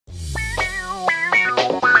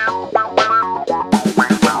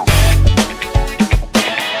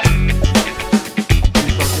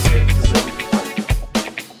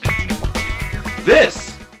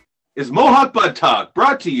is Mohawk Bud Talk,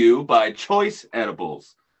 brought to you by Choice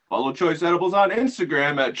Edibles. Follow Choice Edibles on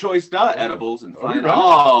Instagram at choice.edibles and find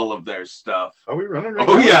all of their stuff. Are we running right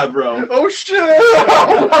Oh, now? yeah, bro. Oh, shit!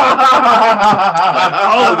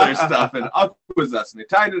 All of their stuff in Akwesasne,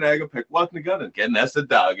 Tynanaga, Pequotnagun, and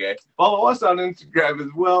Kennesadage. Follow us on Instagram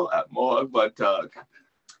as well at Mohawk Bud Talk.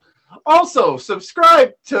 Also,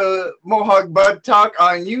 subscribe to Mohawk Bud Talk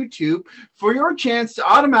on YouTube for your chance to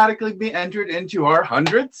automatically be entered into our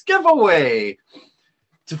 100th giveaway.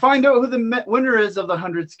 To find out who the winner is of the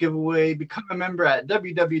 100th giveaway, become a member at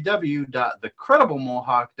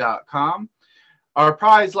www.thecrediblemohawk.com. Our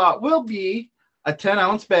prize lot will be a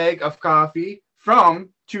 10-ounce bag of coffee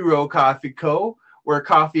from Two Row Coffee Co., where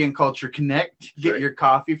coffee and culture connect. Get your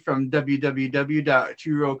coffee from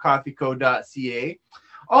www.tworowcoffeeco.ca.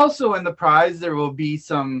 Also in the prize, there will be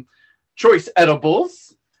some Choice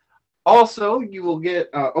Edibles. Also, you will get,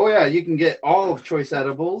 you can get all of Choice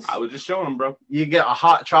Edibles. I was just showing them, bro. You get a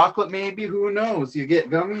hot chocolate, maybe. Who knows? You get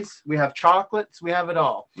gummies. We have chocolates. We have it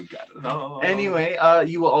all. We got it all. Anyway,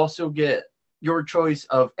 you will also get your choice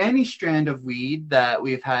of any strand of weed that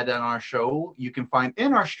we've had on our show. You can find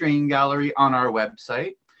in our strain gallery on our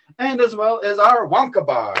website, and as well as our Wonka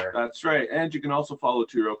Bar. That's right. And you can also follow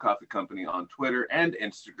Two Row Coffee Company on Twitter and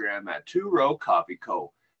Instagram at Two Row Coffee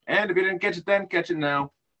Co. And if you didn't catch it then, catch it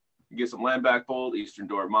now. You get some Landback Bold, Eastern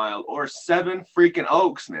Door Mild, or 7 freaking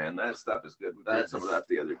Oaks, man. That stuff is good. We did some of that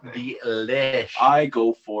the other day. Delish. I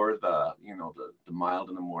go for the mild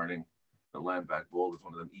in the morning. The Landback Bold is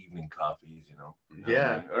one of them evening coffees,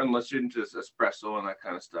 Yeah. Or unless you're into espresso and that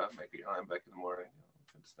kind of stuff, make it Landback in the morning,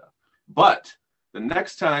 good stuff. But the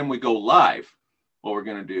next time we go live, what we're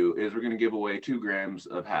going to do is we're going to give away 2 grams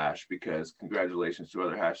of hash, because congratulations to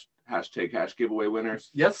other hashtag hash giveaway winners.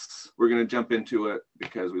 Yes. We're going to jump into it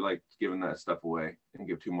because we like giving that stuff away and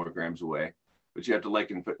give 2 more grams away. But you have to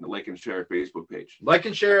like and share our Facebook page. Like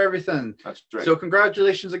and share everything. That's right. So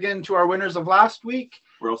congratulations again to our winners of last week.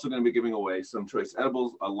 We're also going to be giving away some Choice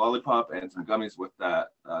Edibles, a lollipop, and some gummies with that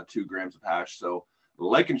 2 grams of hash. So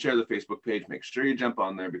like and share the Facebook page. Make sure you jump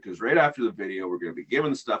on there, because right after the video, we're going to be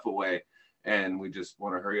giving the stuff away. And we just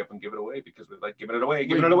want to hurry up and give it away, because we like giving it away,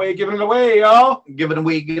 giving it away, y'all. Give it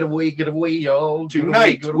away, y'all.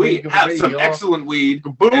 Tonight we have some excellent weed.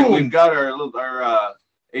 Boom. And we've got our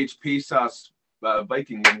HP sauce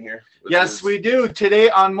Viking in here. Yes, we do. Today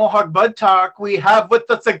on Mohawk Bud Talk, we have with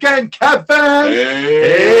us again Kevin.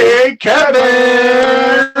 Hey,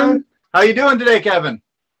 Kevin. How you doing today, Kevin?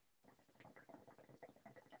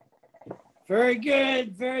 Very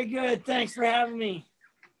good, very good. Thanks for having me.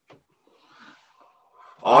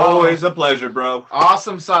 Always a pleasure, bro.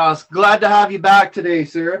 Awesome sauce. Glad to have you back today,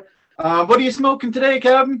 sir. What are you smoking today,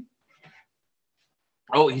 Kevin?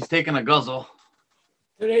 Oh, he's taking a guzzle.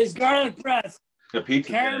 Today's garlic breath. The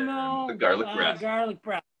pizza, Caramel. the garlic breath. Garlic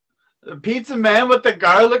breath. The pizza man with the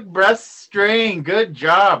garlic breath strain. Good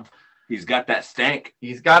job. He's got that stank.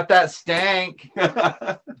 He's got that stank.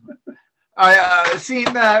 I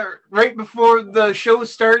seen that right before the show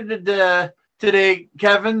started today,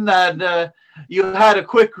 Kevin, that you had a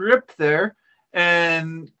quick rip there,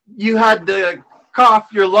 and you had to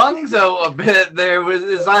cough your lungs out a bit there.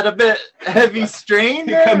 Is that a bit heavy strain?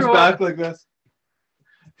 He comes back like this.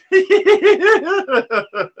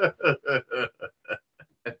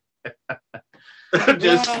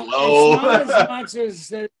 Just slow. It's not as much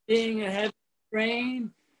as being a heavy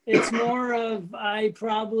strain. It's more of I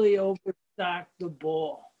probably overstocked the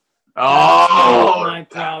bowl. Oh, what my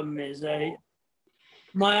problem is.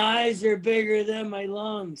 My eyes are bigger than my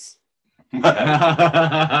lungs. Isn't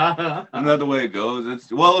that the way it goes?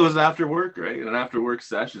 It was after work, right? And after work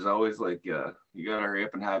sesh is always like, you gotta hurry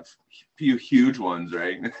up and have a few huge ones,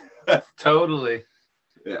 right? Totally.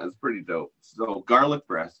 Yeah, it's pretty dope. So garlic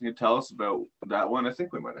breath. Can you tell us about that one? I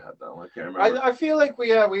think we might have had that one. I can't remember. I feel like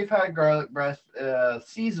we've had garlic breath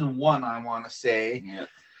season 1, I want to say. Yeah.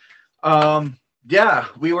 Yeah,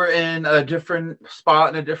 we were in a different spot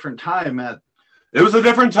and a different time It was a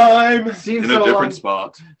different time in so a different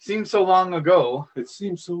spot. Seems so long ago. It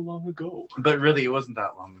seems so long ago. But really, it wasn't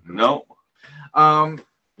that long ago. No.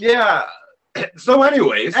 Yeah. So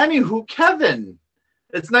anyways. Anywho, Kevin,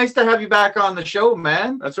 it's nice to have you back on the show,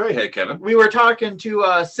 man. That's right. Hey, Kevin. We were talking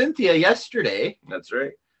to Cynthia yesterday. That's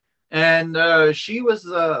right. And she was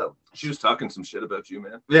talking some shit about you,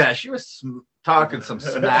 man. Yeah, she was talking some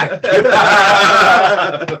smack.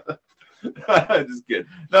 Just kidding.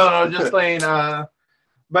 No, just playing.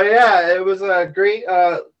 But yeah, it was great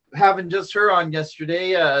having just her on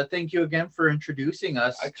yesterday. Thank you again for introducing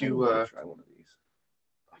us to. Try one of these.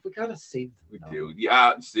 We gotta save them. We do.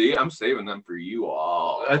 Yeah. See, I'm saving them for you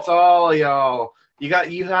all. That's all, y'all.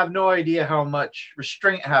 You have no idea how much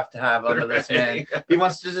restraint I have to have under this man. He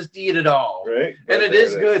wants to just eat it all. Right. And it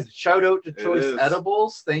is good. Shout out to Choice is.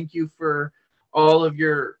 Edibles. Thank you for all of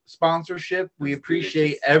your sponsorship. We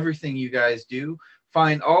appreciate everything you guys do.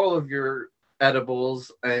 Find all of your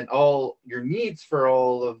edibles and all your needs for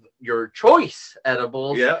all of your Choice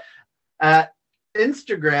Edibles at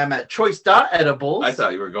Instagram at choice.edibles. I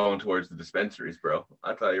thought you were going towards the dispensaries, bro.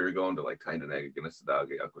 I thought you were going to like Tynanega,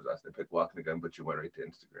 Ginnisadaga, Yakwazas, Pick Walking Gun, but you went right to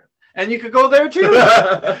Instagram. And you could go there too.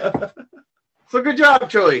 So good job,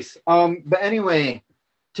 Choice. But anyway,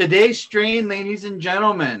 today's strain, ladies and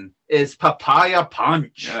gentlemen, is Papaya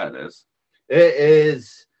Punch. Yeah, it is. It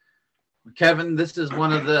is. Kevin, this is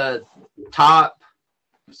one of the top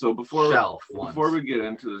So before ones. we get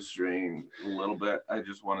into the strain a little bit, I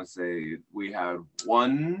just want to say we had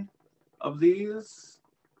one of these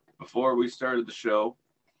before we started the show,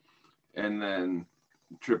 and then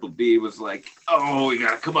Triple D was like, "Oh, we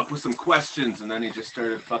gotta come up with some questions," and then he just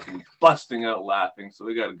started fucking busting out laughing. So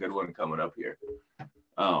we got a good one coming up here.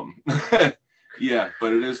 Yeah,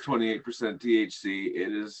 but it is 28% THC.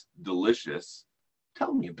 It is delicious.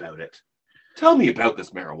 Tell me about it. Tell me about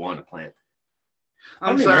this marijuana plant.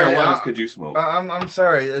 I'm How sorry. many marijuanas could you smoke? I'm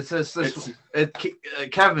sorry.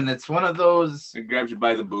 Kevin, it's one of those. It grabs you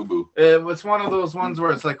by the boo-boo. It's one of those ones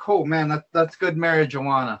where it's like, oh man, that's good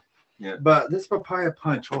marijuana. Yeah. But this Papaya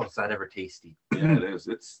Punch, oh, is that ever tasty? Yeah, it is.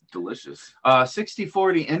 It's delicious.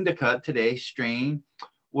 60-40 indica today strain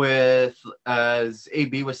with, as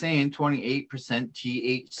AB was saying, 28%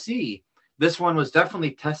 THC. This one was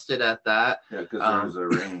definitely tested at that. Yeah, because there's a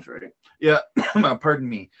range, right? Yeah, pardon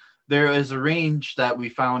me. There is a range that we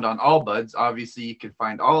found on Allbuds. Obviously, you can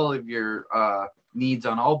find all of your needs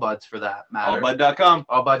on Allbuds for that matter. Allbud.com.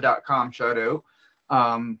 Allbud.com, shout out.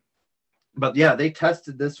 But yeah, they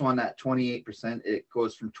tested this one at 28%. It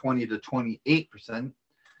goes from 20 to 28%.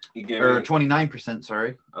 Or 29%,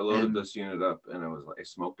 sorry. I loaded this unit up and I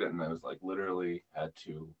smoked it and I was like literally had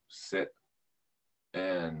to sit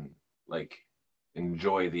and like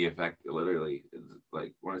enjoy the effect. Literally,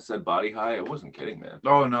 like when I said body high, I wasn't kidding, man.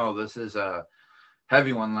 Oh no, this is a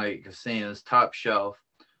heavy one, like I'm saying, it's top shelf.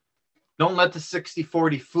 Don't let the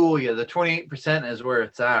 60-40 fool you. The 28% is where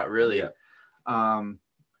it's at, really. Yeah.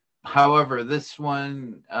 However, this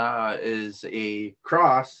one is a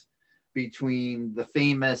cross between the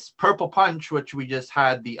famous Purple Punch, which we just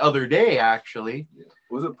had the other day, actually. Yeah.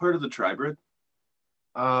 Was it part of the Tribrid?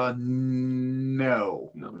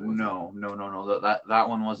 No. That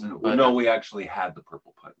one wasn't. But, no, we actually had the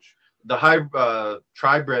Purple Punch. The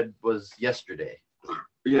Tribrid was yesterday.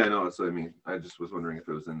 Yeah, no, that's what I mean. I just was wondering if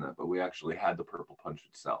it was in that, but we actually had the Purple Punch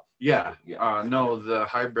itself. Yeah. No, the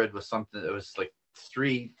hybrid was something that was like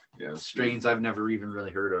three strains I've never even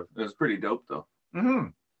really heard of. It was pretty dope, though. Mm-hmm.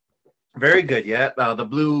 Very good, yeah. The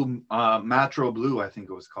blue, Matro Blue, I think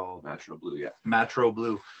it was called. Matro Blue, yeah. Matro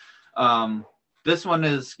Blue. This one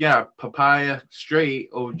is, papaya straight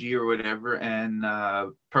OG or whatever, and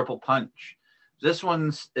Purple Punch. This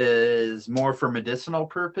one is more for medicinal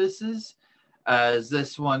purposes, as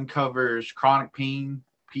this one covers chronic pain,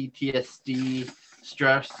 PTSD,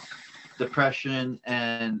 stress, depression,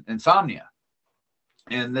 and insomnia.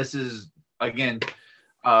 And this is, again,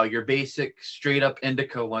 your basic straight up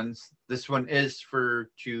indica ones. This one is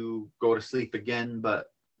to go to sleep again, but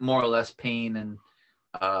more or less pain and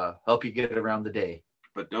help you get around the day.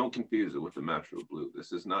 But don't confuse it with the Matro Blue.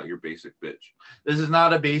 This is not your basic bitch. This is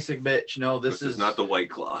not a basic bitch. No, this is not the White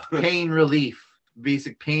Claw. Pain relief.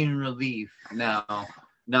 Basic pain relief now.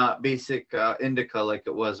 Not basic indica like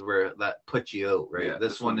it was where that put you out, right? Yeah,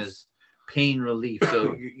 this one is pain relief.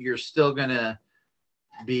 So you're still going to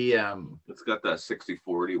be... it's got that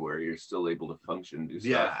 60-40 where you're still able to function, do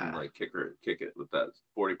stuff, and like kick it with that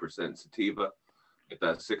 40% sativa. At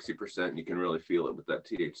that 60%, you can really feel it with that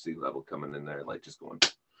THC level coming in there, like just going.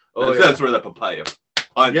 That's where that papaya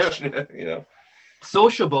punch,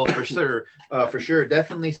 Sociable for sure,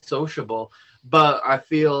 definitely sociable. But I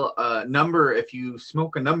feel if you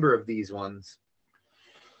smoke a number of these ones,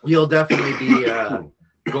 you'll definitely be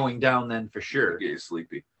going down then for sure. Get you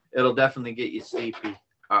sleepy. It'll definitely get you sleepy.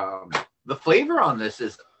 The flavor on this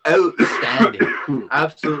is outstanding,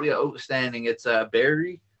 absolutely outstanding. It's a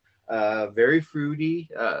berry. Very fruity,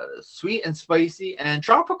 sweet and spicy, and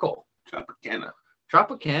tropical. Tropicana.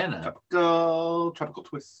 Tropical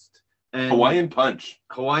twist. And Hawaiian punch.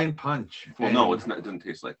 Well, no, it's not. It doesn't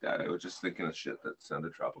taste like that. I was just thinking of shit that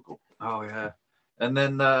sounded tropical. Oh yeah. And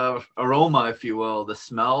then the aroma, if you will, the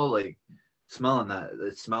smell, like smelling that,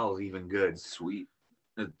 it smells even good. Sweet.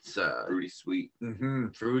 It's fruity sweet.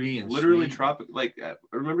 Fruity and literally sweet. tropical. Like I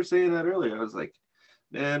remember saying that earlier. I was like,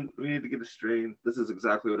 man, we need to get a strain. This is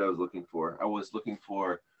exactly what I was looking for. I was looking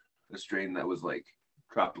for a strain that was like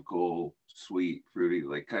tropical, sweet, fruity,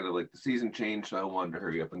 like kind of like the season changed. So I wanted to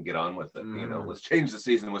hurry up and get on with it. You know, let's change the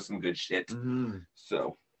season with some good shit.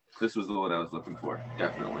 So this was the one I was looking for,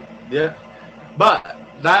 definitely. Yeah. But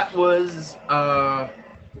that was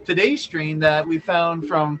today's strain that we found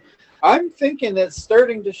from, I'm thinking it's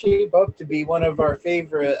starting to shape up to be one of our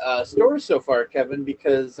favorite stores so far, Kevin,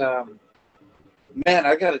 because, man,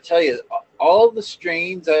 I got to tell you, all the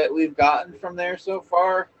strains that we've gotten from there so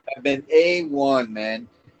far have been A1, man.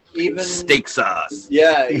 Even steak sauce.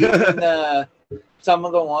 Yeah, even some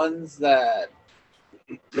of the ones that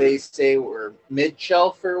they say were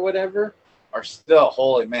mid-shelf or whatever are still,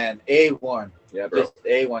 holy man, A1. Yeah, bro. Just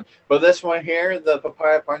A1. But this one here, the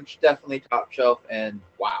Papaya Punch, definitely top shelf and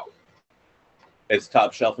wow. It's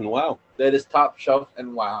top shelf and wow. That is top shelf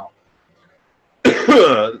and wow.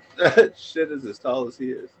 That shit is as tall as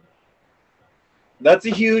he is. That's a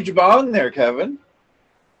huge bong there, Kevin.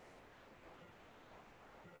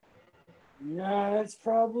 Yeah, that's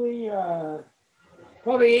probably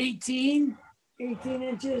 18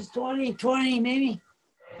 inches, 20 maybe.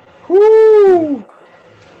 Whoo!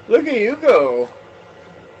 Look at you go.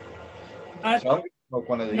 Not, Smoke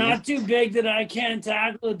one of these. not too big that I can't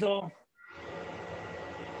tackle it though.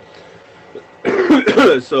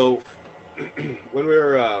 So when we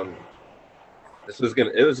were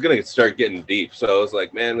it was gonna start getting deep, so I was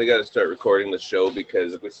like, man, we got to start recording the show,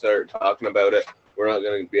 because if we start talking about it, we're not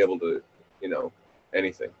gonna be able to, you know,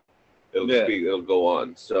 anything. It'll go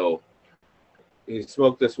on. So you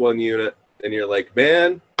smoke this one unit and you're like,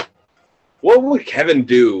 man, what would Kevin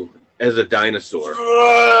do as a dinosaur?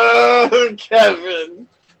 Kevin.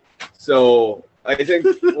 So I think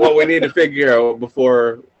what we need to figure out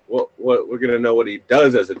before what we're gonna know what he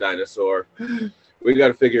does as a dinosaur, we got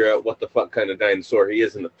to figure out what the fuck kind of dinosaur he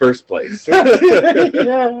is in the first place. Yeah,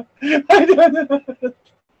 I don't know.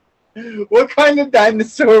 What kind of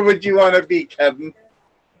dinosaur would you want to be, Kevin?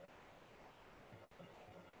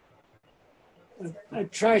 A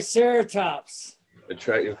triceratops.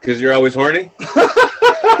 Because you're always horny.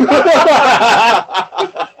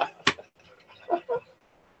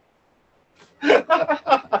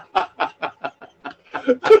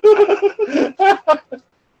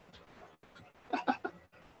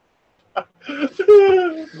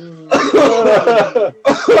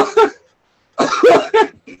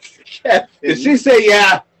 Did she say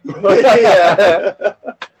yeah? Yeah.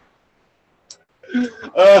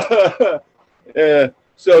 Yeah.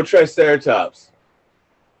 So Triceratops.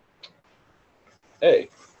 Hey.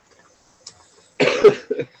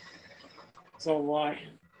 So why?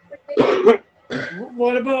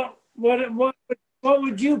 What about what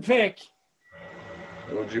would you pick?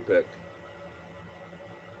 What would you pick?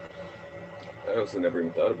 I honestly never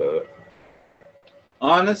even thought about it.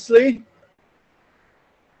 Honestly,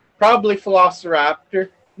 probably Velociraptor.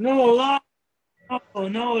 No lie. Oh,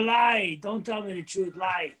 no lie. Don't tell me the truth.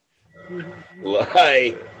 Lie.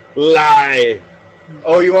 Lie.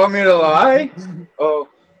 Oh, you want me to lie? Oh,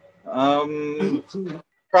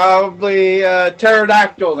 probably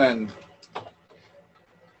pterodactyl then.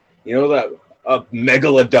 You know that a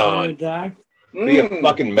megalodon. Be a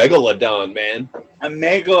fucking megalodon, man. A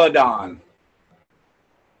megalodon.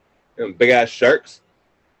 Big ass sharks.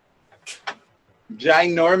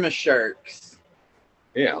 Ginormous sharks.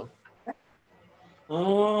 Yeah.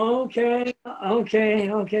 Oh, okay.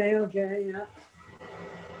 Yeah.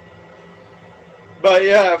 But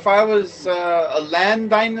yeah, if I was a land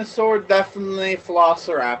dinosaur, definitely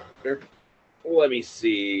Velociraptor. Let me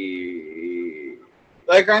see.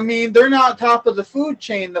 Like, I mean, they're not top of the food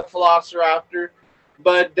chain, the Velociraptor,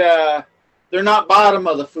 but they're not bottom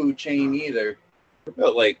of the food chain either. What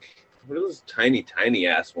about, like, what are those tiny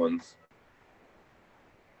ass ones?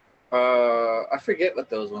 I forget what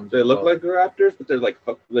those ones. They look like the raptors, but they're like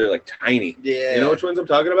tiny. Yeah. You know which ones I'm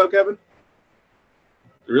talking about, Kevin?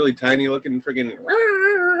 The really tiny looking freaking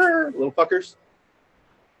little fuckers.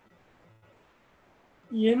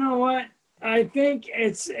 You know what? I think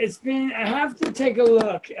it's been. I have to take a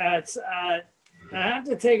look at. I have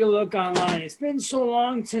to take a look online. It's been so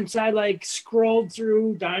long since I like scrolled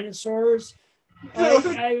through dinosaurs.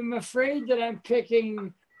 I'm afraid that I'm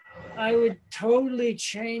picking. I would totally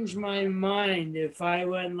change my mind if I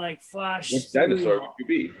went like flash. Which dinosaur would you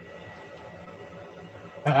be?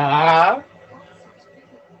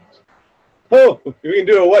 Oh, we can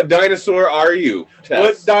do a what dinosaur are you test.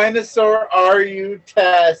 What dinosaur are you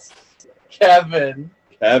test, Kevin?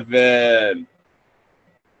 Kevin.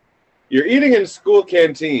 You're eating in school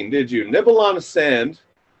canteen. Did you nibble on a sand,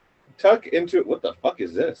 tuck into what the fuck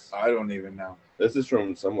is this? I don't even know. This is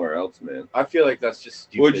from somewhere else, man. I feel like that's just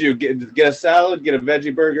stupid. Would you get a salad, get a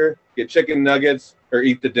veggie burger, get chicken nuggets, or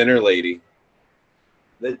eat the dinner lady?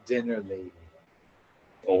 The dinner lady.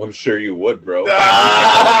 Oh, I'm sure you would, bro.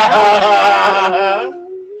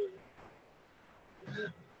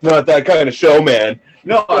 Not that kind of show, man.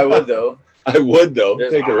 No, I would though. I would though.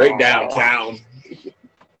 There's- Take her right downtown.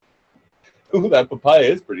 Ooh, that papaya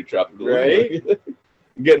is pretty tropical, Right?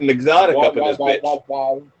 Getting exotic up in this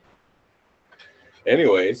bitch.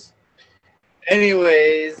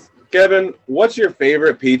 Anyways, Kevin, what's your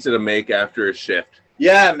favorite pizza to make after a shift?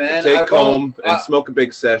 Yeah, man. Take home and smoke a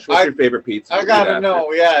big sesh. What's your favorite pizza? I gotta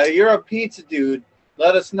know. Yeah, you're a pizza dude.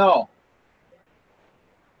 Let us know.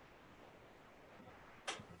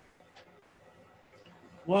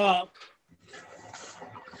 Well,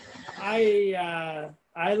 I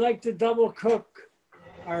like to double cook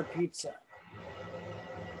our pizza.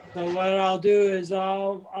 So what I'll do is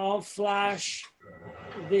I'll flash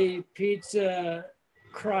the pizza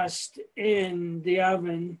crust in the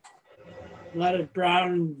oven, let it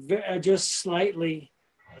brown just slightly,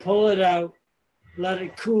 pull it out, let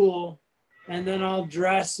it cool, and then I'll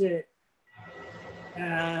dress it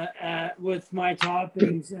with my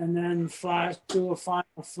toppings and then do a final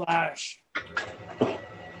flash.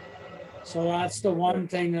 So that's the one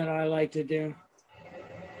thing that I like to do.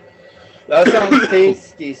 That sounds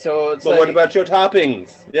tasty. So it's But what about your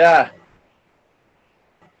toppings? Yeah.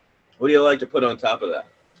 What do you like to put on top of that?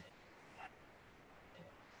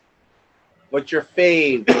 What's your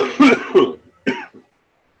fave?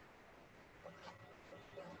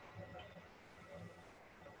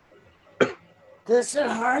 This is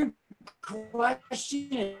a hard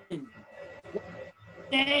question.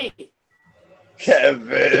 Hey.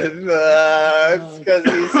 Kevin. It's because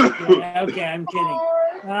he's. Okay, I'm kidding.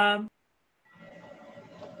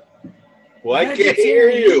 Well, I can't hear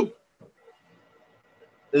you.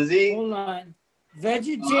 Is he? Hold on.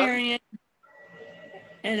 Vegetarian,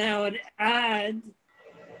 and I would add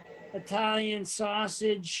Italian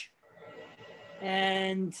sausage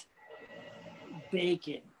and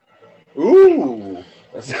bacon. Ooh,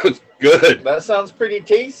 that sounds good. That sounds pretty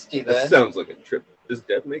tasty. That Then sounds like a trip. Does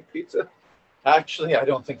Deb make pizza? actually, I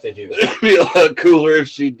don't think they do. It'd be a lot cooler if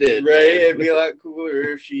she did. Right? It'd be a lot cooler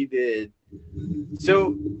if she did.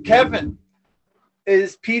 So, Kevin,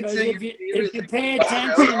 is pizza? If you pay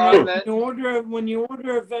attention, when you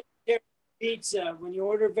order a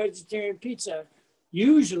vegetarian pizza,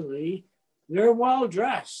 usually they're well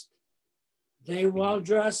dressed. They well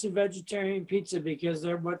dress a vegetarian pizza because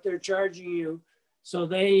what they're charging you. So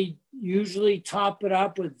they usually top it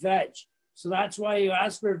up with veg. So that's why you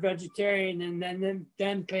ask for a vegetarian and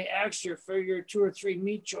then pay extra for your 2 or 3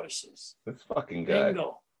 meat choices. This fucking guy.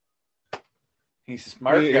 Bingo. He's a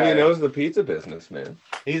smart He guy. knows the pizza business, man.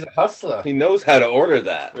 He's a hustler. He knows how to order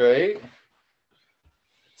that. Right?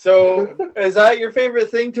 So, is that your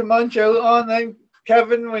favorite thing to munch out on then,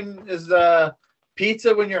 Kevin? Is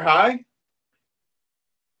pizza when you're high?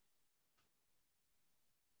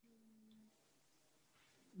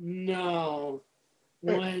 No.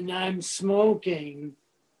 When I'm smoking,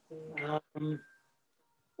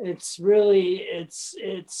 it's really it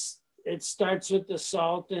starts with the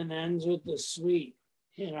salt and ends with the sweet,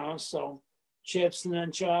 so chips and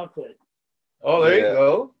then chocolate. Oh, there you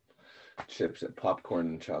go. Chips and popcorn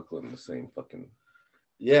and chocolate in the same fucking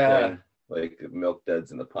Yeah. thing. Like Milk Duds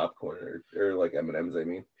and the popcorn or like M&Ms, I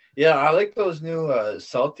mean. Yeah, I like those new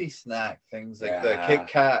salty snack things like the Kit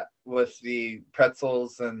Kat with the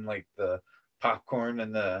pretzels and like the popcorn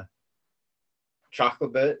and the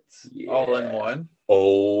chocolate bits all in one.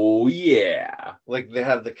 Oh yeah. Like they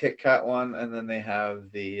have the Kit Kat one and then they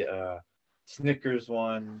have the Snickers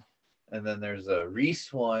one and then there's a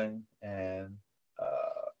Reese one and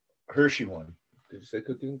Hershey one. Did you say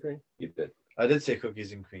cookies and cream? You did. I did say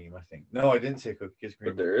cookies and cream, I think. No, I didn't say cookies and cream.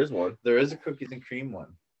 But there is one. There is a cookies and cream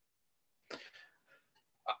one.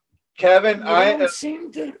 Kevin,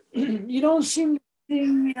 you don't seem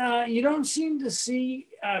to see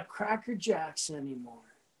Cracker Jacks anymore.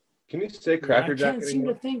 Can you say Cracker Jack I can't seem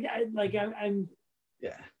to think. I'm.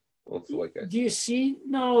 Yeah. Well, it's like Do you see?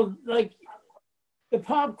 No, like the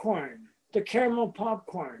popcorn, the caramel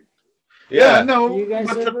popcorn. Yeah, no. Do you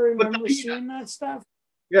guys ever remember seeing that stuff?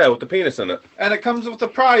 Yeah, with the penis in it. And it comes with a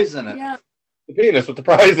prize in it. Yeah. The penis with the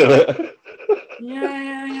prize in it.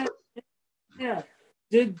 Yeah.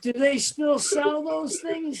 Do they still sell those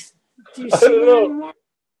things? Do you I see don't them know. anymore?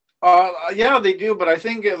 Yeah, they do, but I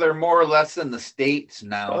think they're more or less in the States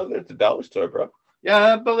now. Oh, it's a dollar store, bro.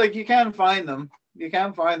 Yeah, but like you can find them. You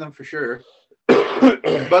can find them for sure.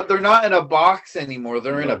 But they're not in a box anymore.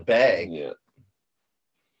 They're in a bag. Yeah.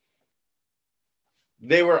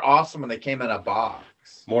 They were awesome when they came in a box.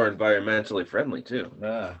 More environmentally friendly too.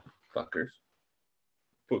 Yeah. Fuckers.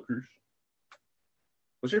 What's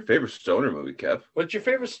your favorite stoner movie, Kev? What's your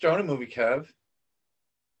favorite stoner movie, Kev?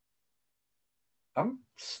 I'm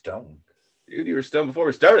stoned. Dude, you were stoned before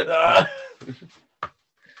we started. But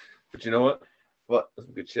you know what? What? That's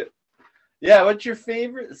some good shit. Yeah, what's your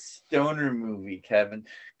favorite stoner movie, Kevin?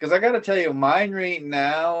 Because I got to tell you, mine right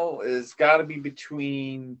now is got to be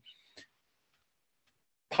between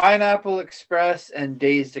Pineapple Express and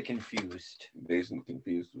Dazed and Confused. Dazed and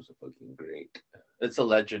Confused was a fucking great. It's a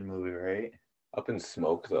legend movie, right? Up in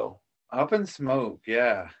Smoke, though. Up in Smoke,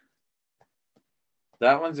 yeah.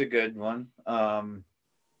 That one's a good one.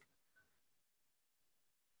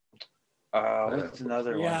 What's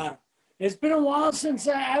another one? Yeah. It's been a while since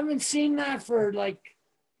I haven't seen that for like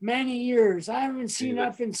many years. I haven't seen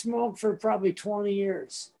Up in Smoke for probably 20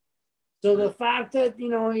 years. So the fact that, you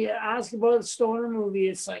know, you ask about a stoner movie,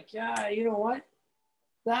 it's like, yeah, you know what?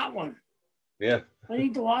 That one. Yeah. I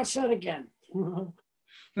need to watch that again.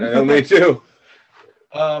 Me too.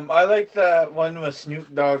 I like that one with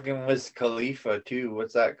Snoop Dogg and Wiz Khalifa too.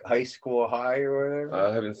 What's that? High School High or whatever?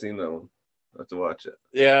 I haven't seen that one. I have to watch it.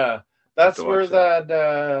 Yeah. That's where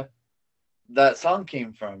that song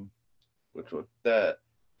came from. Which one? That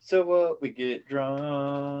so what, we get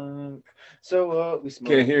drunk, so what, we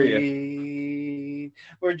smoke Can't hear weed.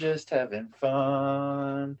 We're just having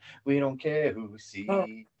fun, we don't care who sees.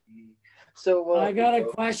 So what, I got a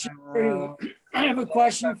question for you. I have a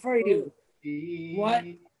question for you.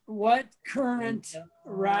 What current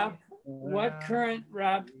rap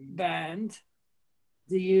band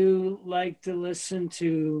do you like to listen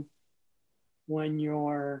to when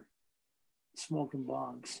you're smoking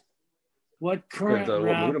bongs? What current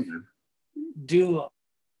rap duo?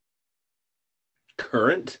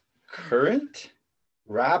 Current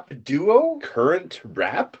rap duo? Current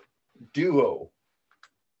rap Duo.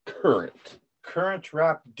 Current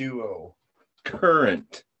rap duo.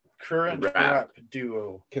 Current rap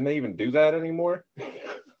duo. Can they even do that anymore?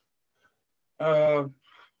 Some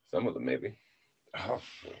of them maybe.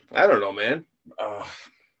 I don't know, man.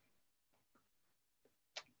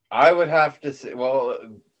 I would have to say, well,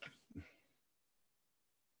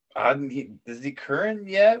 is he current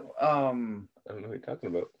yet? I don't know what you're talking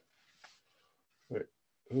about. Wait,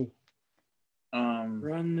 who?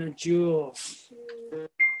 Run the Jewels.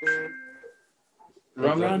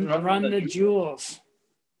 Run the Jewels.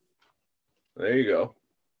 There you go.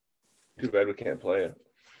 Too bad we can't play it.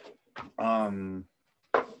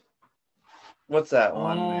 What's that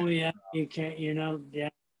one? Oh yeah, you can't. You know, yeah.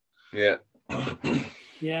 Yeah.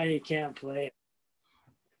 Yeah, you can't play it.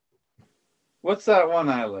 What's that one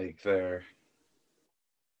I like there?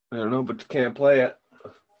 I don't know, but you can't play it.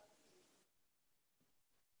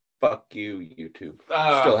 Fuck you, YouTube.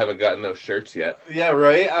 Still haven't gotten those shirts yet. Yeah,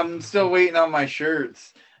 right. I'm still waiting on my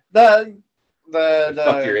shirts. Fuck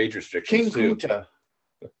your age restrictions King too. Kuta.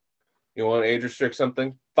 You want to age restrict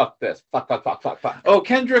something? Fuck this. Fuck. Oh,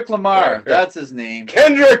 Kendrick Lamar. Yeah. That's his name.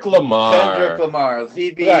 Kendrick Lamar.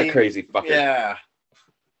 He'd be that crazy fucker. Yeah.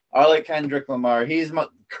 I like Kendrick Lamar. He's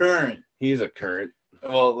current. He's a current.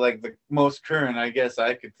 Well, like the most current, I guess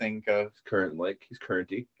I could think of. Current, like he's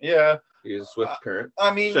currenty. Yeah. He's a Swift Current.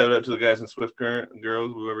 I mean, shout out to the guys in Swift Current,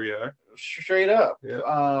 girls, whoever you are. Straight up.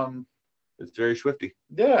 Yeah. It's very Swifty.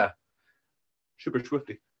 Yeah. Super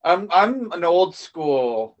Swifty. I'm an old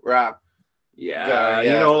school rap. Yeah.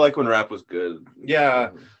 You know, like when rap was good.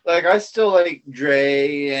 Yeah. Like I still like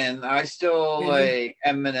Dre, and I still like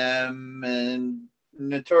Eminem and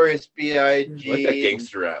Notorious B.I.G. Like that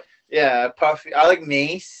gangster rap. Yeah, Puffy. I like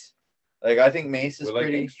Mace. Like I think Mace is like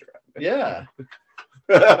pretty. Gangster rap. Yeah.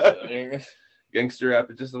 Gangster rap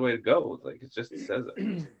is just the way to go. Like it just says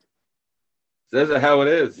it. Says it how it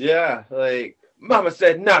is. Yeah, like Mama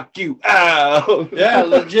said, knock you out. Yeah,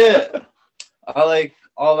 legit. I like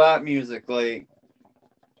all that music. Like,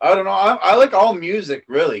 I don't know. I like all music,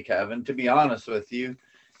 really, Kevin, to be honest with you.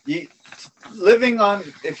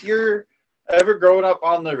 If you're ever growing up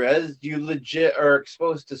on the res, you legit are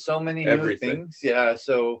exposed to so many new things. Yeah,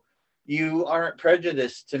 so you aren't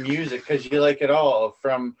prejudiced to music because you like it all,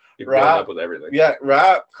 from rap, up with everything. Yeah,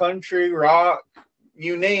 rap, country, rock,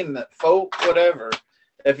 you name it, folk, whatever.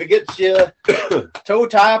 If it gets you toe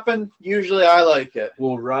tapping, usually I like it.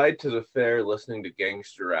 We'll ride to the fair listening to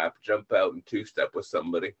gangster rap, jump out and two-step with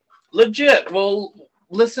somebody. Legit. We'll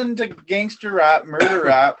listen to gangster rap, murder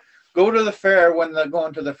rap, go to the fair when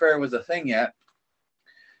going to the fair was a thing yet.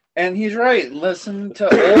 And he's right. Listen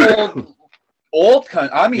to old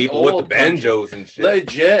country. I mean, People old with the banjos and shit.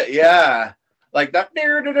 Legit, yeah. Like that.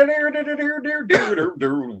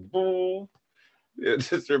 It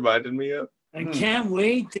just reminded me of. I can't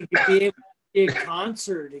wait to be able to see a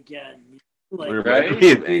concert again. Like, Reminded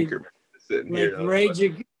me of Anchorman sitting like here. Rage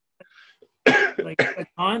Against, like a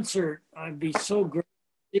concert. I'd be so great.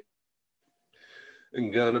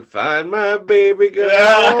 I'm gonna find my baby girl.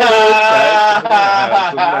 Have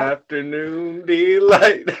some afternoon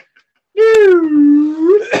delight.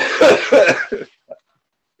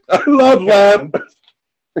 I love Lamb.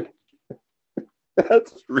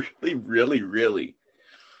 That's really, really, really,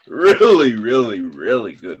 really, really,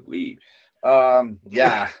 really good weed.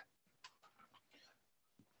 Yeah.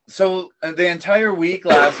 So the entire week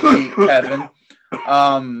last week, Kevin,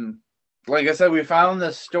 like I said, we found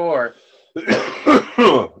this store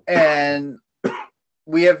and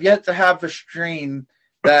we have yet to have a strain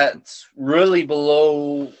that's really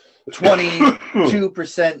below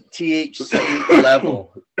 22% THC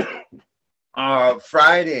level.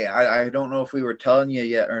 Friday, I don't know if we were telling you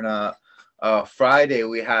yet or not. Friday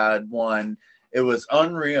we had one. It was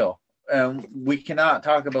unreal. And we cannot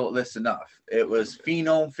talk about this enough. It was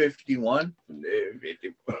Phenome 51.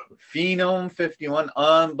 Phenome 51.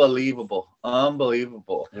 Unbelievable.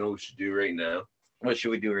 Unbelievable. You know what we should do right now? What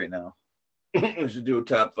should we do right now? We should do a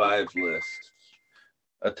top 5 list.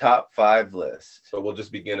 A top 5 list. So we'll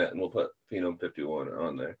just begin it and we'll put Phenome 51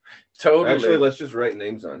 on there. Totally. Actually, let's just write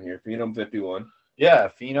names on here. Phenome 51. Yeah,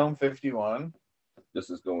 Phenome 51. This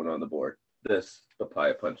is going on the board. This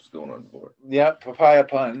Papaya Punch is going on the board. Yep, Papaya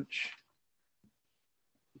Punch.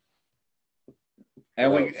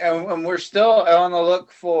 And we're still on the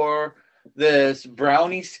look for this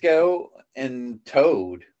Brownie Scout and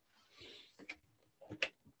Toad.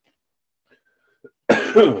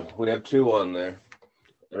 We have 2 on there.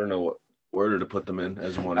 I don't know what order to put them in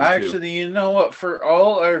as 1 and 2. Actually, you know what? For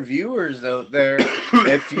all our viewers out there,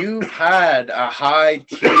 if you've had a high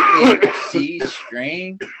THC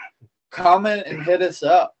strain, comment and hit us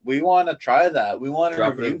up. We want to try that. We want to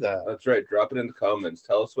review that. That's right. Drop it in the comments.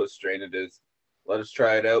 Tell us what strain it is. Let us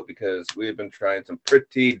try it out because we've been trying some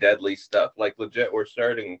pretty deadly stuff. Like legit, we're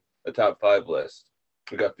starting a top 5 list.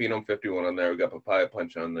 We got Phenome 51 on there. We got Papaya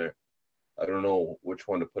Punch on there. I don't know which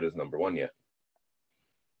one to put as number 1 yet.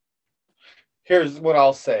 Here's what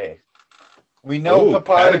I'll say. We know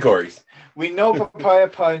categories. We know Papaya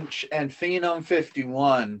Punch and Phenome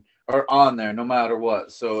 51 are on there no matter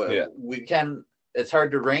what. So yeah. we can. It's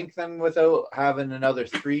hard to rank them without having another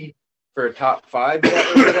 3 for a top 5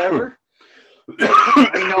 yet or whatever.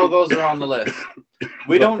 We know those are on the list.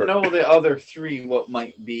 We don't know the other 3 what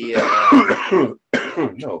might be. No,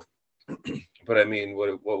 but I mean,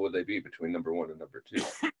 what would they be between number 1 and number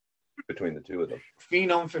 2? Between the 2 of them,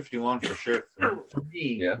 Phenome 51 for sure. For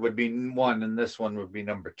me, would be 1, and this one would be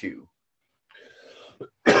number 2.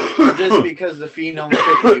 Just because the Phenome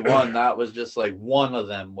 51, that was just like one of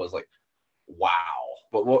them was like, wow.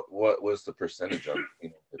 But what was the percentage on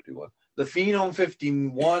Phenome 51? The Phenome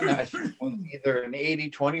 51, I think, was either an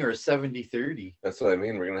 80-20 or a 70-30. That's what I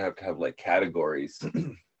mean. We're gonna have to have like categories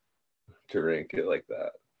to rank it like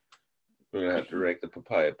that. We're gonna have to rank the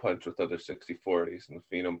Papaya Punch with other 60-40s and the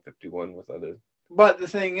Phenome 51 with other. But the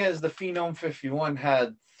thing is, the Phenome 51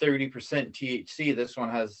 had 30% THC. This one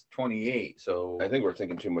has 28. So I think we're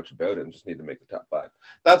thinking too much about it and just need to make the top 5.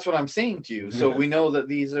 That's what I'm saying to you. So we know that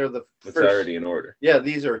these are the It's first. already in order. Yeah,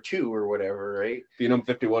 these are 2 or whatever, right? Phenome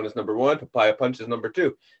 51 is number 1. Papaya Punch is number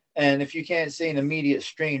 2. And if you can't say an immediate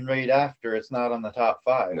strain right after, it's not on the top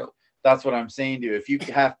 5. No. That's what I'm saying to you. If you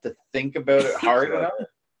have to think about it hard enough,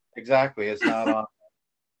 exactly, it's not on.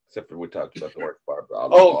 Except for we talked about the Orange Barbara.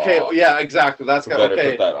 Okay, yeah, exactly. That's got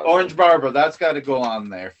okay. That Orange Barbara, that's got to go on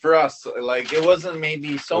there for us. Like it wasn't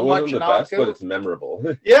maybe so much the best, but it's memorable.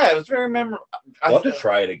 Yeah, it was very memorable. I'll have to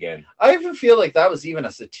try it again. I even feel like that was even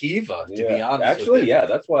a sativa, to be honest. Actually, yeah,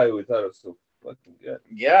 that's why we thought it was so fucking good.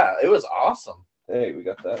 Yeah, it was awesome. Hey, we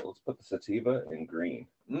got that. Let's put the sativa in green.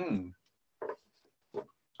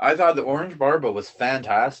 I thought the Orange Barbara was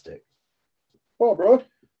fantastic. Oh, bro.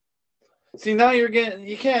 See, now you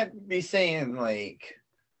can't be saying like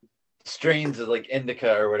strains of like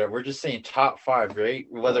indica or whatever. We're just saying top 5, right?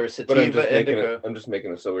 Whether it's sativa, indica. I'm just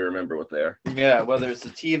making it so we remember what they are. Yeah, whether it's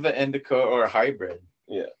sativa, indica, or a hybrid.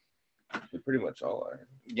 Yeah, they pretty much all are.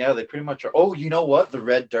 Yeah, they pretty much are. Oh, you know what? The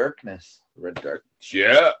Red Darkness. Red Dark.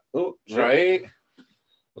 Yeah. Oh, right.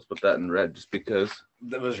 Let's put that in red just because.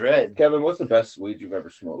 That was red. Kevin, what's the best weed you've ever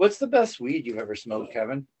smoked? What's the best weed you've ever smoked,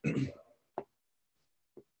 Kevin?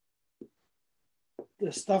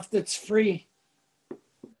 The stuff that's free.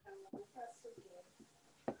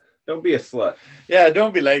 Don't be a slut. Yeah,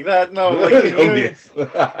 don't be like that. No, like, Don't be a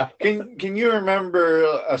slut. can you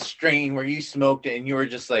remember a strain where you smoked it and you were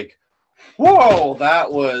just like, whoa,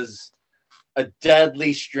 that was a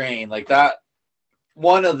deadly strain. Like that,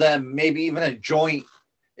 one of them, maybe even a joint,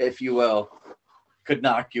 if you will, could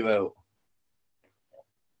knock you out.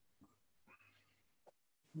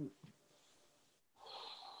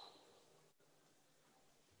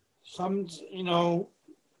 Some,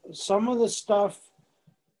 some of the stuff,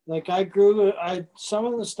 like some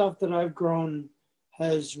of the stuff that I've grown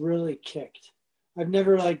has really kicked. I've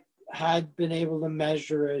never been able to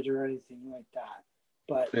measure it or anything like that.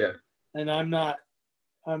 But Yeah. And I'm not.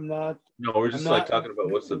 No, we're just talking about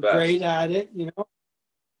what's the best. Great at it,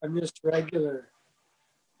 I'm just regular.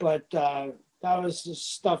 But that was the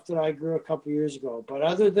stuff that I grew a couple years ago. But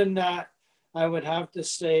other than that, I would have to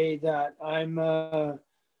say that I'm a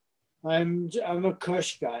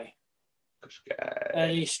Kush guy. Kush guy.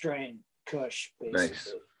 Any strain Kush,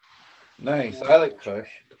 basically. Nice. I like Kush.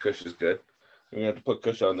 The Kush is good. You have to put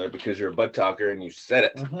Kush on there because you're a bud talker and you said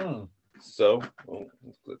it. Mm-hmm. So,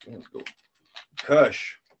 let's go.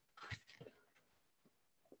 Kush.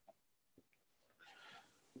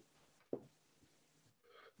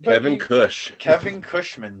 Kevin Kush. Kevin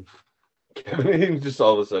Cushman. Kevin just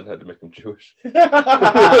all of a sudden had to make him Jewish. I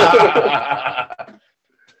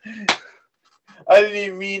didn't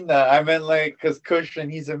even mean that. I meant because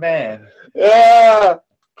Cushman, he's a man. Yeah.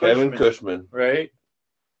 Kevin Cushman. Right?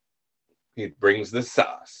 He brings the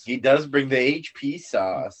sauce. He does bring the HP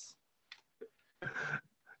sauce.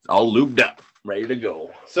 It's all lubed up, ready to go.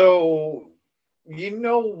 So, you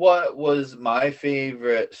know what was my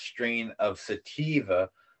favorite strain of sativa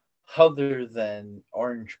other than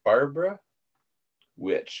Orange Barbara?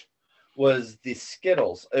 Which? Was the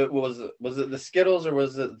Skittles. Was it the Skittles or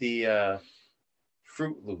was it the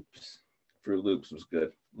Fruit Loops? Fruit Loops was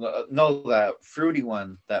good. No, that fruity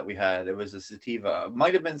one that we had. It was a sativa. It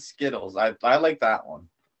might have been Skittles. I like that one.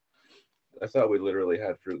 I thought we literally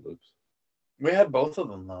had Fruit Loops. We had both of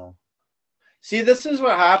them though. See, this is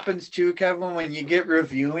what happens too, Kevin, when you get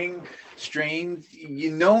reviewing strains.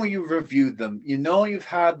 You've reviewed them. You've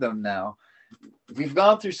had them now. We've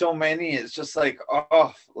gone through so many. It's just which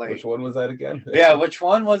one was that again? Yeah, which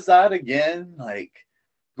one was that again?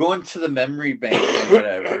 Going to the memory bank or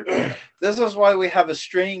whatever. This is why we have a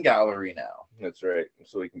strain gallery now. That's right.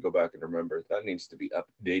 So we can go back and remember. That needs to be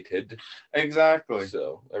updated. Exactly.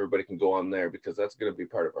 So everybody can go on there because that's going to be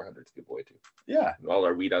part of our 100th giveaway too. Yeah. And all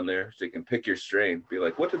our weed on there. So you can pick your strain. Be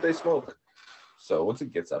like, what did they smoke? So once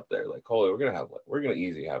it gets up there, holy, we're going to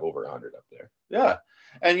easily have over 100 up there. Yeah.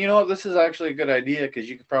 And you know what? This is actually a good idea because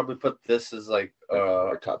you could probably put this as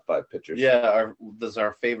our top 5 pictures. Yeah. This is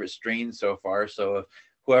our favorite strain so far. So if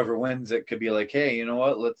whoever wins it could be like, hey, you know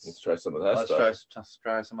what? Let's try some of that stuff. Let's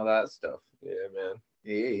try some of that stuff. Yeah, man.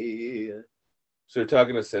 Yeah. So you're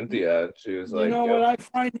talking to Cynthia. She was like, what I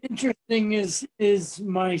find interesting is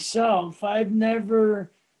myself. I've never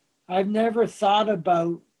thought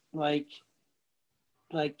about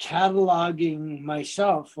cataloging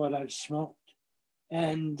myself what I've smoked,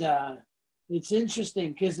 and it's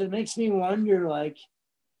interesting because it makes me wonder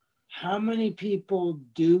how many people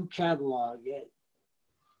do catalog it,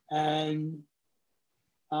 and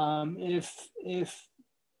if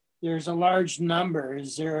there's a large number,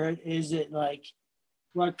 is it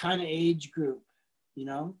what kind of age group, is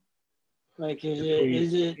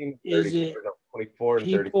it 24 and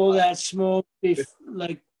people 35. that smoke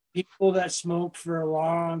people that smoke for a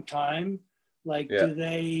long time, do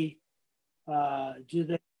they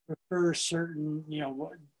prefer certain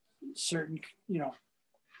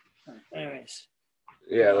anyways.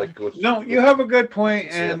 Yeah, no, you have a good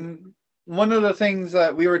point. And one of the things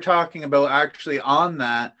that we were talking about actually on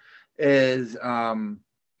that is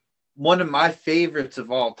one of my favorites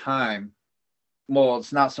of all time. Well,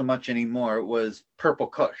 it's not so much anymore. Was Purple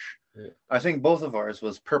Kush. Yeah. I think both of ours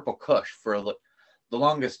was Purple Kush for the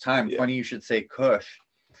longest time. Yeah. Funny you should say Kush.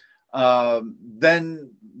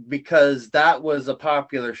 Then because that was a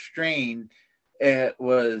popular strain, it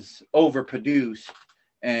was overproduced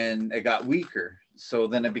and it got weaker. So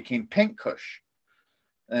then it became Pink Kush.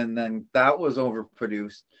 And then that was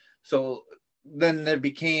overproduced. So then there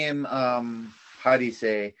became,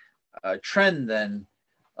 a trend then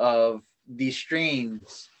of these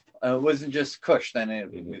strains. It wasn't just Kush, then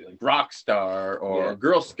it was Rockstar or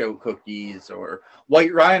Girl Scout cookies or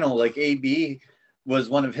White Rhino, like AB was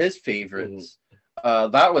one of his favorites.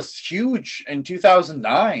 That was huge in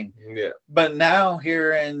 2009. Yeah. But now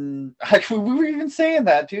here actually we were even saying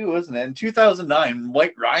that too, wasn't it? In 2009,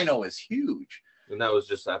 White Rhino is huge. And that was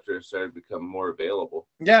just after it started to become more available.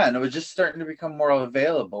 Yeah, and it was just starting to become more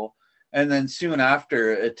available. and then soon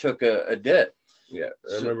after it took a dip. Yeah,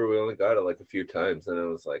 I remember we only got it like a few times, and it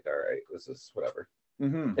was like, all right, this is whatever.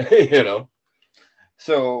 Mm-hmm.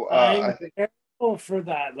 So I think terrible for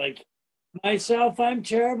that. Like myself, I'm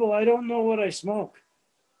terrible. I don't know what I smoke.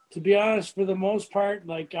 To be honest, for the most part,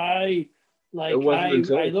 I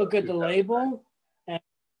look at the label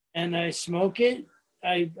and I smoke it.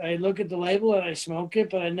 I look at the label and I smoke it,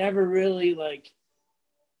 but I never really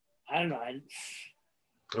I don't know.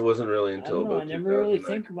 It wasn't really until about I never really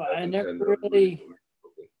think about it. I never really.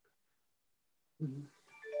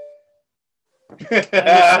 I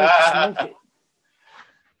smoke it.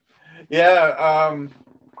 Yeah,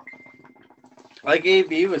 like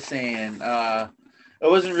AB was saying, it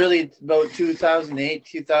wasn't really about 2008,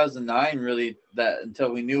 2009 really that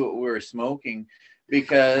until we knew what we were smoking,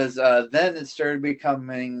 because then it started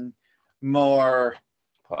becoming more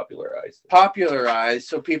popularized.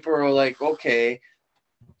 So people were like, okay,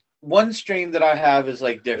 one strain that I have is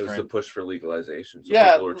like different. It was a push for legalization. So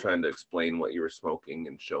yeah, people were trying to explain what you were smoking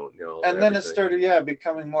and showing, and then it started,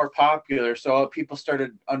 becoming more popular. So people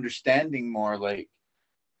started understanding more, like,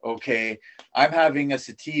 okay, I'm having a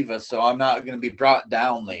sativa, so I'm not going to be brought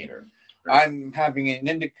down later. Right. I'm having an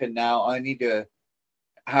indica now. I need to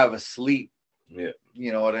have a sleep. Yeah.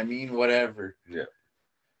 You know what I mean? Whatever. Yeah.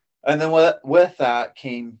 And then with that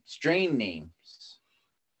came strain names.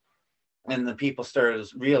 And the people started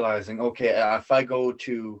realizing, okay, if I go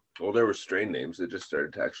to... Well, there were strain names. They just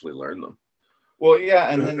started to actually learn them. Well,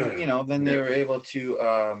 yeah, and then, then they were able to,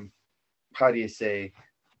 how do you say,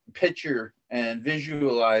 picture and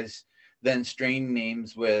visualize then strain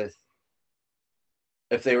names with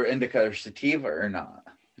if they were indica or sativa or not.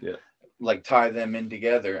 Yeah. Like tie them in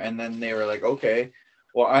together. And then they were like, okay,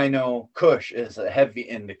 well, I know Kush is a heavy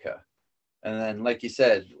indica. And then, like you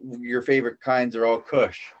said, your favorite kinds are all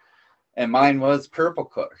Kush. And mine was Purple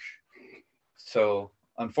Kush. So,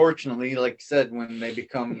 unfortunately, like I said, when they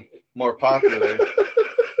become more popular,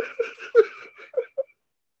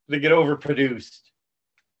 they get overproduced.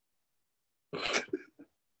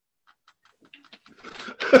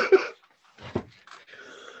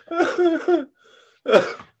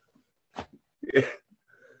 Yeah,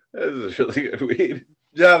 this is really good weed.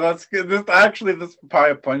 Yeah, that's good. This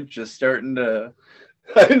Papaya Punch is starting to...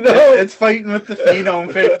 I know. It's fighting with the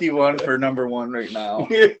Phenom 51 for number one right now.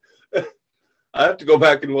 I have to go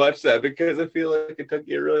back and watch that because I feel like it took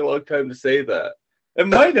you a really long time to say that. It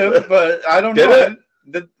might have, but I don't know.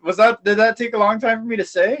 Did that take a long time for me to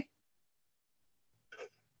say?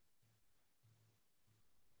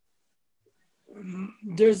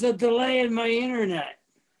 There's a delay in my internet.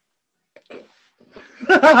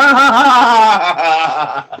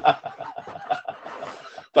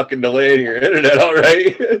 Fucking delay in your internet, all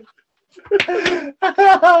right?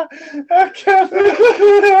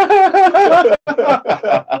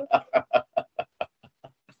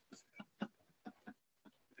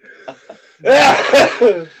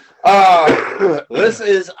 This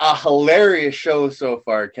is a hilarious show so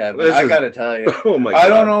far, Kevin. I gotta tell you. Oh my God. I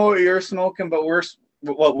don't know what you're smoking, but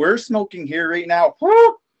what we're smoking here right now.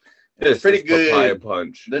 It's pretty good. Papaya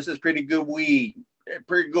Punch. This is pretty good weed.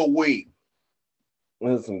 Pretty good weed.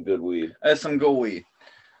 That's some good weed. That's some good weed.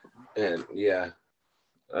 And yeah,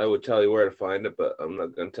 I would tell you where to find it, but I'm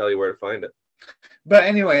not going to tell you where to find it. But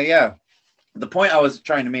anyway, yeah. The point I was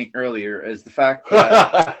trying to make earlier is the fact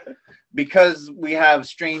that because we have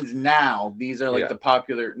strains now, these are like the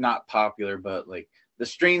popular, not popular, but like the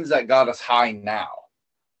strains that got us high now.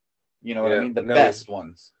 You know what I mean? The best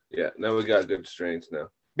ones. Yeah, now we got good strains now.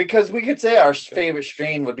 Because we could say our favorite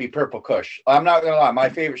strain would be Purple Kush. I'm not going to lie. My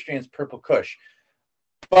favorite strain is Purple Kush.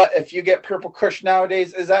 But if you get Purple Kush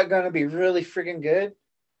nowadays, is that going to be really freaking good?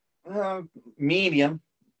 Medium.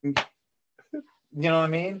 You know what I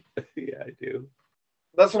mean? Yeah, I do.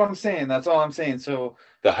 That's what I'm saying. That's all I'm saying. So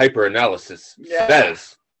the hyper analysis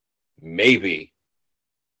says maybe.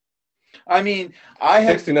 I mean, I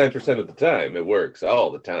have 69% of the time it works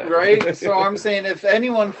all the time. Right? So I'm saying if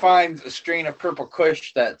anyone finds a strain of Purple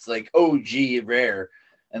Kush that's like OG rare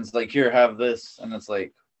and it's like, here, have this, and it's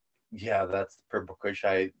like, yeah, that's the Purple Kush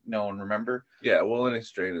I know and remember. Yeah, well, any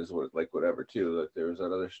strain is like whatever too. Like there was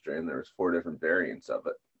another strain, there was 4 different variants of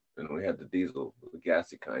it. And we had the diesel, the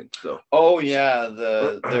gassy kind. So yeah,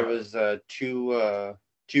 there was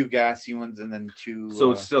two gassy ones and then 2.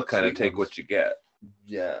 So it's still kind of take what you get.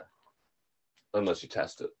 Yeah. Unless you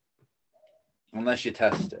test it.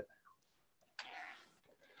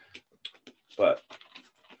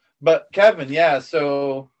 But Kevin, yeah,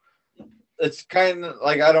 so it's kind of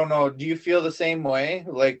like, I don't know, do you feel the same way?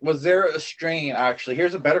 Like, was there a strain actually?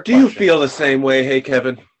 Here's a better question. Do you feel the same way? Hey,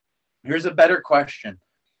 Kevin. Here's a better question.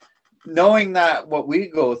 knowing that what we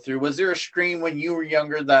go through, was there a strain when you were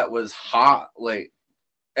younger that was hot? Like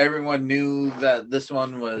everyone knew that this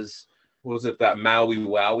one was it that Maui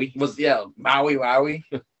Wowie? Maui Wowie.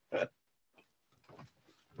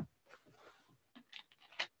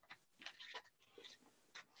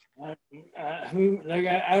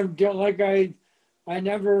 I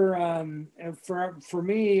never for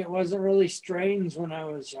me it wasn't really strains when I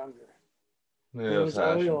was younger. Yeah, It was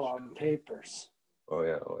oil on papers. Oh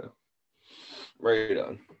yeah. Right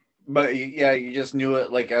on. But yeah, you just knew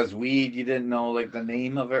it like as weed. You didn't know like the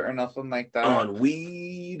name of it or nothing like that. On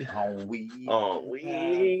weed. On weed. On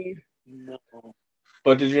weed. No.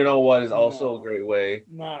 But did you know what is also a great way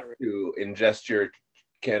Not really. to ingest your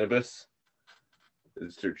cannabis?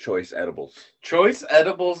 Is through Choice Edibles. Choice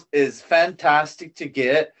Edibles is fantastic to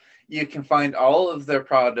get. You can find all of their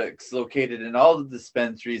products located in all the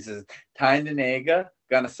dispensaries as Tyndonega,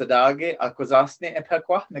 Ganasadage, Akwesasne, and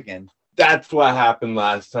Pequotnagan. That's what happened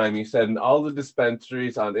last time. You said in all the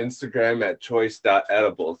dispensaries on Instagram at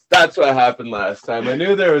choice.edibles. That's what happened last time. I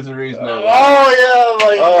knew there was a reason. I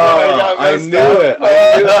knew it.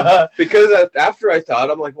 Because after I thought,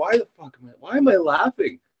 I'm like, why am I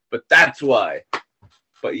laughing? But that's why.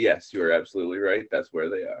 But yes, you are absolutely right. That's where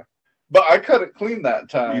they are. But I cut it clean that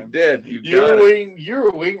time. You did. You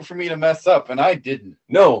were waiting for me to mess up, and I didn't.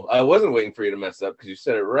 No, I wasn't waiting for you to mess up because you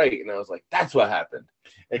said it right, and I was like, "That's what happened."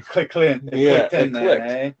 It clicked in. It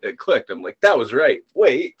clicked. It clicked. I'm like, "That was right."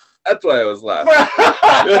 Wait, that's why I was laughing.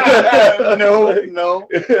 No.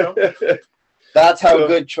 That's how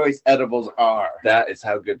good Choice Edibles are. That is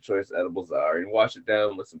how good Choice Edibles are. And wash it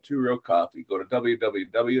down with some Two Row Coffee. Go to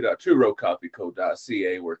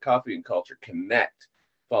www.tworowcoffeeco.ca where coffee and culture connect.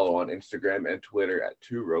 Follow on Instagram and Twitter at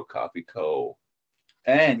Two Row Coffee Co.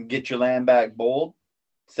 And get your land back bold,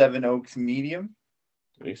 7 Oaks medium.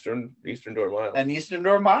 Eastern Door Mild. And Eastern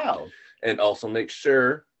Door Mild. And also make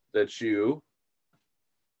sure that you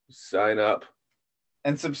sign up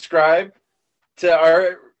and subscribe to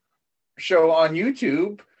our show on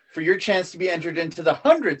YouTube for your chance to be entered into the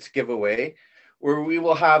 100th giveaway, where we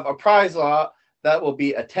will have a prize lot that will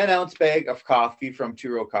be a 10-ounce bag of coffee from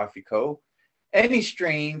Two Row Coffee Co. Any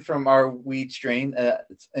strain from our weed strain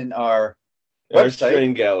it's in our website.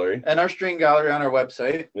 Strain gallery. And our strain gallery on our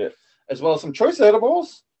website. Yeah. As well as some Choice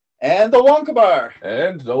Edibles and the Wonka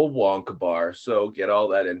Bar. So get all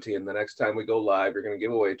that into you. And the next time we go live, we're going to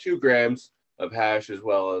give away 2 grams of hash as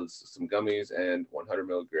well as some gummies and 100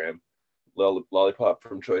 milligram lollipop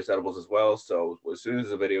from Choice Edibles as well. So as soon as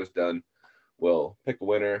the video is done, we'll pick a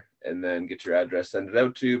winner and then get your address, send it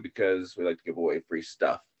out to you because we like to give away free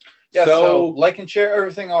stuff. Yeah, so like and share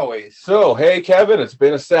everything always. So, hey, Kevin, it's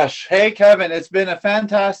been a sesh. Hey, Kevin, it's been a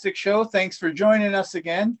fantastic show. Thanks for joining us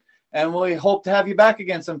again. And we hope to have you back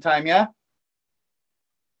again sometime, yeah?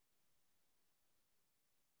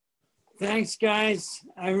 Thanks, guys.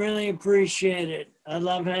 I really appreciate it. I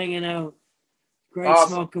love hanging out. Great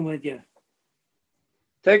Awesome. smoking with you.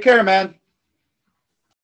 Take care, man.